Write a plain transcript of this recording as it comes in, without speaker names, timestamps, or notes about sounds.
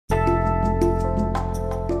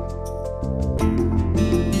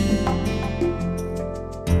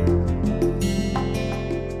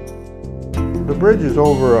bridge is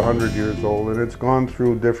over 100 years old, and it's gone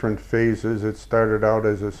through different phases. It started out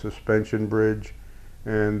as a suspension bridge,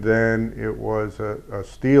 and then it was a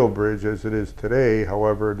steel bridge as it is today.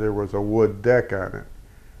 However, there was a wood deck on it.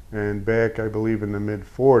 And back, I believe, in the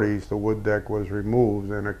mid-40s, the wood deck was removed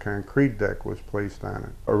and a concrete deck was placed on it.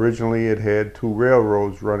 Originally, it had two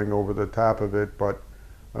railroads running over the top of it, but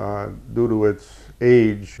due to its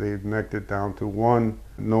age, they've necked it down to one.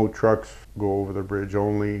 No trucks go over the bridge,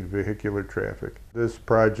 only vehicular traffic. This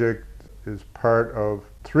project is part of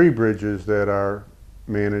three bridges that are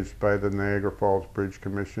managed by the Niagara Falls Bridge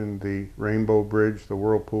Commission: the Rainbow Bridge, the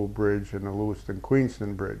Whirlpool Bridge, and the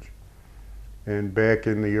Lewiston-Queenston Bridge. And back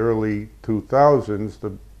in the early 2000s,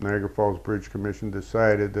 the Niagara Falls Bridge Commission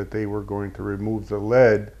decided that they were going to remove the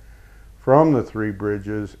lead from the three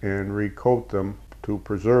bridges and recoat them to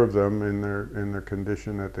preserve them in their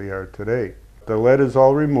condition that they are today. The lead is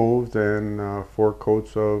all removed, and 4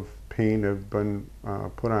 coats of paint have been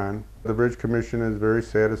put on. The Bridge Commission is very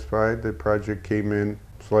satisfied. The project came in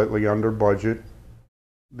slightly under budget.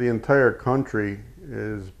 The entire country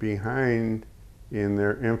is behind in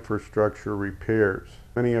their infrastructure repairs.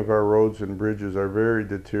 Many of our roads and bridges are very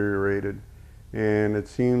deteriorated, and it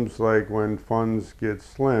seems like when funds get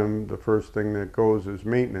slim, the first thing that goes is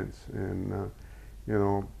maintenance. And you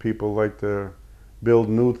know, people like to build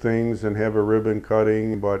new things and have a ribbon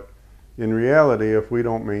cutting, but in reality, if we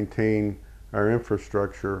don't maintain our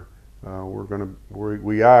infrastructure,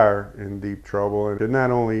 we are in deep trouble. And it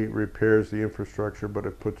not only repairs the infrastructure, but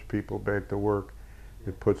it puts people back to work.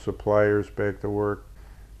 It puts suppliers back to work.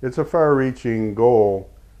 It's a far-reaching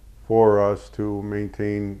goal for us to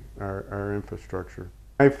maintain our infrastructure.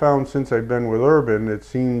 I found since I've been with Urban, it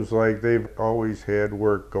seems like they've always had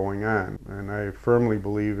work going on. And I firmly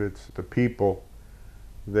believe it's the people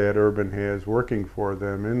that Urban has working for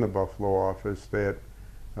them in the Buffalo office that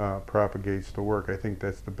propagates the work. I think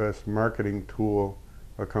that's the best marketing tool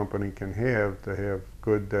a company can have, to have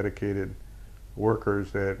good, dedicated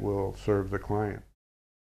workers that will serve the client.